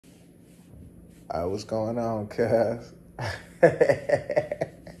What's going on, cuz?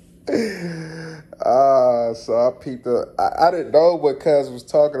 So I peeped up. I didn't know what cuz was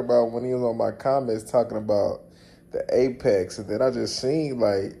talking about when he was on my comments talking about the Apex, and then I just seen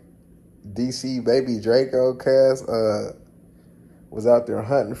like DC baby Draco cuz was out there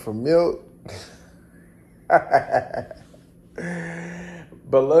hunting for milk. But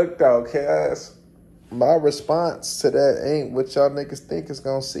look though, cuz, my response to that ain't what y'all niggas think it's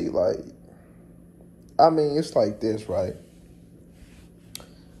gonna see. Like, I mean, it's like this, right?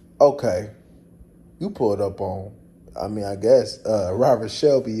 Okay, you pulled up on, I mean, I guess, Robert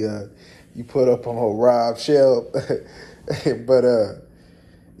Shelby, you put up on old Rob Shell. But,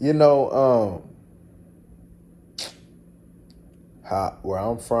 you know, where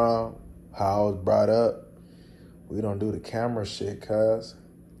I'm from, how I was brought up, we don't do the camera shit, cuz.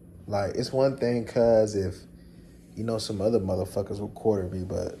 Like, it's one thing, cuz, if, you know, some other motherfuckers recorded me,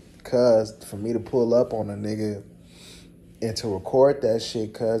 but, cuz, for me to pull up on a nigga and to record that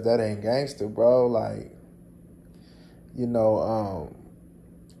shit, cuz, that ain't gangster, bro. Like, you know,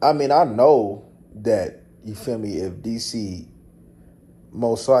 I mean, I know that, you feel me, if DC,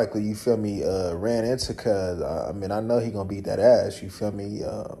 most likely, you feel me, ran into cuz, I mean, I know he gonna beat that ass, you feel me?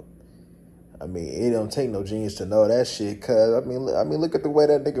 I mean, it don't take no genius to know that shit, cuz. I mean, look at the way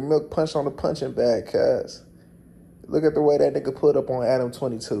that nigga Milk punched on the punching bag, cuz. Look at the way that nigga put up on Adam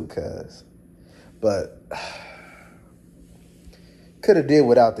 22, cuz. But could have did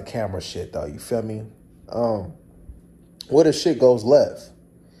without the camera shit, though, you feel me? What if shit goes left?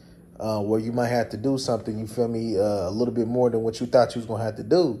 Where you might have to do something, you feel me, a little bit more than what you thought you was going to have to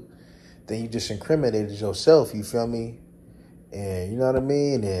do. Then you just incriminated yourself, you feel me? And you know what I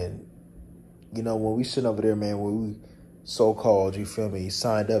mean? And, you know, when we sitting over there, man, when we so-called, you feel me,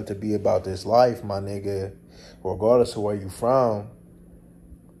 signed up to be about this life, my nigga, regardless of where you from,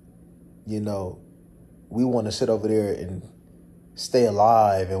 you know, we want to sit over there and stay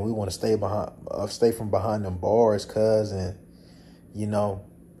alive, and we want to stay from behind them bars, cuz, and, you know,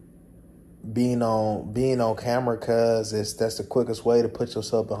 being on camera, cuz, that's the quickest way to put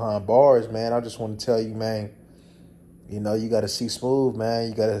yourself behind bars, man. I just want to tell you, man, you know, you got to see smooth, man.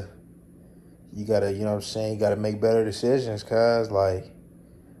 You got to, you know what I'm saying? You got to make better decisions, cuz, like,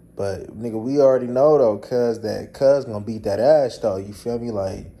 but, nigga, we already know, though, cuz gonna beat that ass, though, you feel me?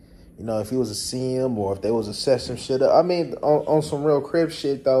 Like, you know, if he was a CM or if they was a set some shit up, I mean, on some real crib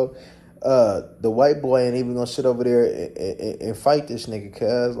shit, though, the white boy ain't even gonna sit over there and fight this nigga,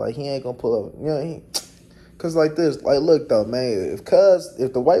 cuz, like, he ain't gonna pull up, you know, cuz like this, like, look, though, man, if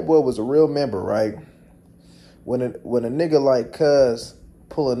the white boy was a real member, right, when a nigga like cuz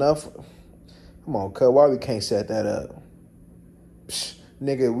pulling up, come on, cuz, why we can't set that up? Psh,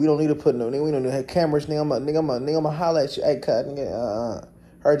 nigga, we don't need to put no, nigga, we don't need to have cameras, nigga, I'm gonna holler at you, hey, cuz, nigga,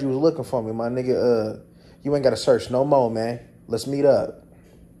 heard you was looking for me, my nigga, you ain't gotta search no more, man, let's meet up.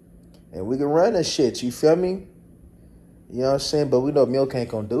 And we can run this shit, you feel me? You know what I'm saying? But we know Milk ain't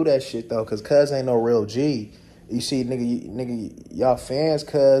gonna do that shit, though, because cuz ain't no real G. You see, nigga, y'all fans,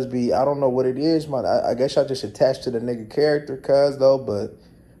 cuz, I don't know what it is, man. I guess y'all just attached to the nigga character, cuz, though, but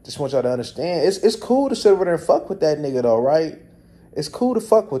just want y'all to understand. It's cool to sit over there and fuck with that nigga, though, right? It's cool to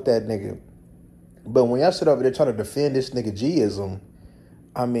fuck with that nigga. But when y'all sit over there trying to defend this nigga G-ism,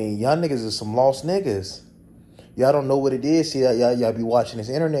 I mean, y'all niggas is some lost niggas. Y'all don't know what it is. See, y'all be watching this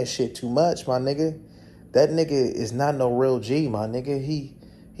internet shit too much, my nigga. That nigga is not no real G, my nigga. He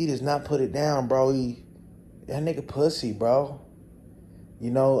does not put it down, bro. That nigga pussy, bro.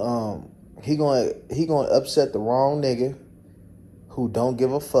 You know, he gonna upset the wrong nigga who don't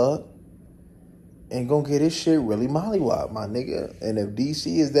give a fuck and gonna get his shit really mollywopped, my nigga. And if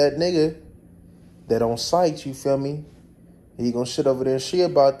DC is that nigga that on sight, you feel me, he gonna sit over there and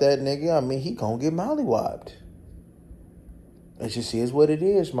shit about that nigga, I mean, he gonna get mollywopped. It just is what it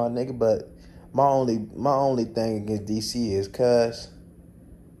is, my nigga. But my only thing against DC is, cuz,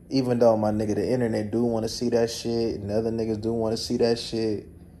 even though, my nigga, the internet do want to see that shit and other niggas do want to see that shit,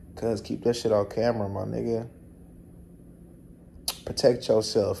 cuz, keep that shit off camera, my nigga. Protect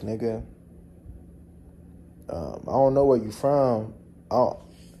yourself, nigga. I don't know where you from. I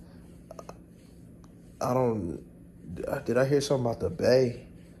don't. Did I hear something about the Bay?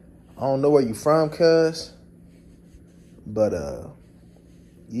 I don't know where you from, cuz. But,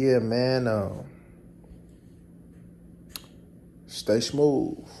 yeah, man, stay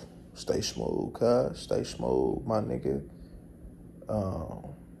smooth. Stay smooth, cuz. Stay smooth, my nigga.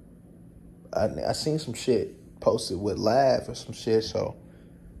 I seen some shit posted with Laugh or some shit, so,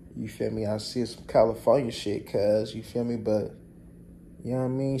 you feel me? I see some California shit, cuz, you feel me? But, you know what I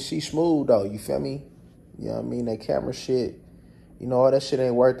mean? She smooth, though, you feel me? You know what I mean? That camera shit, You know, all that shit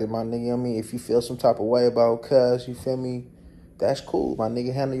ain't worth it, my nigga. I mean, if you feel some type of way about cuz, you feel me? That's cool, my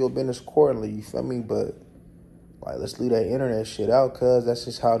nigga. Handle your business accordingly, you feel me? But, like, let's leave that internet shit out, cuz that's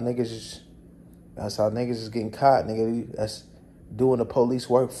just how that's how niggas is getting caught, nigga. That's doing the police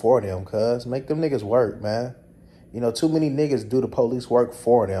work for them, cuz. Make them niggas work, man. You know, too many niggas do the police work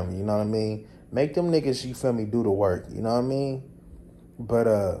for them, you know what I mean? Make them niggas, you feel me, do the work, you know what I mean? But,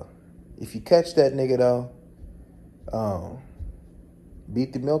 if you catch that nigga, though,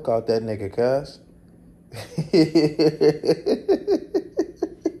 beat the milk out that nigga, cuz.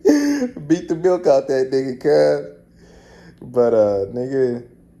 Beat the milk out that nigga, cuz. But, nigga,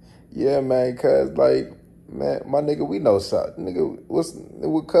 yeah, man, cuz, like, man, my nigga, we know something. Nigga,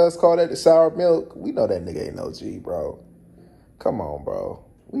 what cuz call that the sour milk? We know that nigga ain't no G, bro. Come on, bro.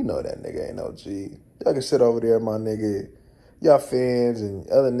 We know that nigga ain't no G. Y'all can sit over there, my nigga. Y'all fans and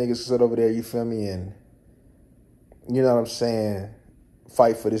other niggas sit over there, you feel me? And, you know what I'm saying?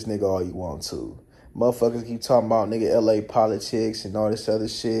 Fight for this nigga all you want to. Motherfuckers keep talking about nigga LA politics and all this other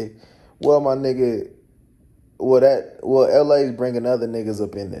shit. Well, my nigga, LA's bringing other niggas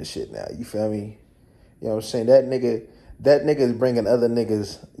up in that shit now. You feel me? You know what I'm saying? That nigga is bringing other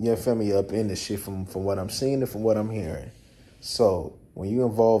niggas, you feel me, up in this shit from what I'm seeing and from what I'm hearing. So when you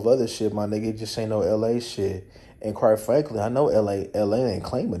involve other shit, my nigga, it just ain't no LA shit. And quite frankly, I know LA ain't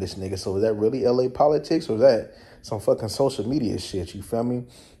claiming this nigga. So is that really LA politics or is that some fucking social media shit? You feel me?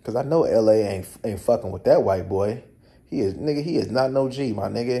 Because I know LA ain't fucking with that white boy. He is not no G, my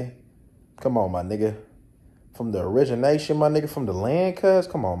nigga. Come on, my nigga. From the origination, my nigga, from the land, cuz.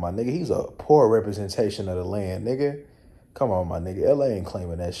 Come on, my nigga. He's a poor representation of the land, nigga. Come on, my nigga. LA ain't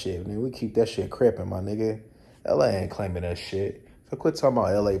claiming that shit, nigga. We keep that shit creeping, my nigga. LA ain't claiming that shit. So quit talking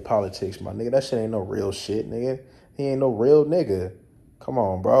about LA politics, my nigga. That shit ain't no real shit, nigga. He ain't no real nigga. Come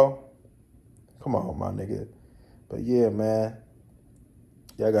on, bro. Come on, my nigga. But yeah, man.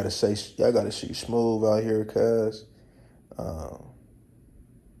 Y'all gotta see smooth out here, cuz.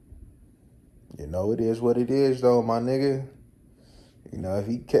 You know, it is what it is, though, my nigga. You know, if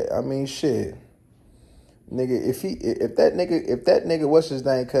he I mean, shit. Nigga, if that nigga, what's his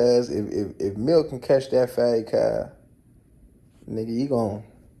name, cuz? If Milk can catch that fag, cuz, nigga, you gon',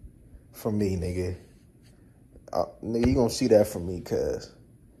 from me, nigga. Nigga, you gonna see that from me, cuz.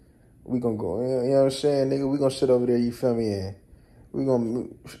 We gonna go, you know what I'm saying, nigga? We gonna sit over there, you feel me? And we gonna,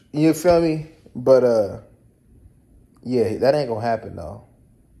 you feel me? But, yeah, that ain't gonna happen, though.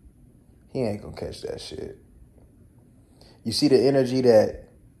 He ain't gonna catch that shit. You see the energy that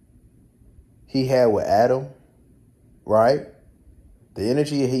he had with Adam, right? The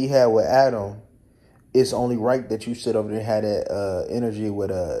energy he had with Adam, it's only right that you sit over there and have that energy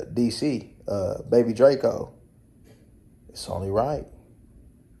with DC, baby Draco. It's only right.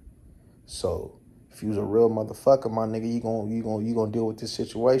 So if you was a real motherfucker, my nigga, you gonna deal with this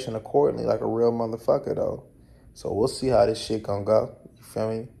situation accordingly like a real motherfucker, though. So we'll see how this shit gonna go. You feel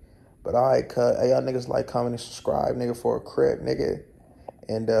me? But all right, cut. Hey, y'all niggas like, comment, and subscribe, nigga, for a crib, nigga.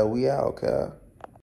 And we out, cut.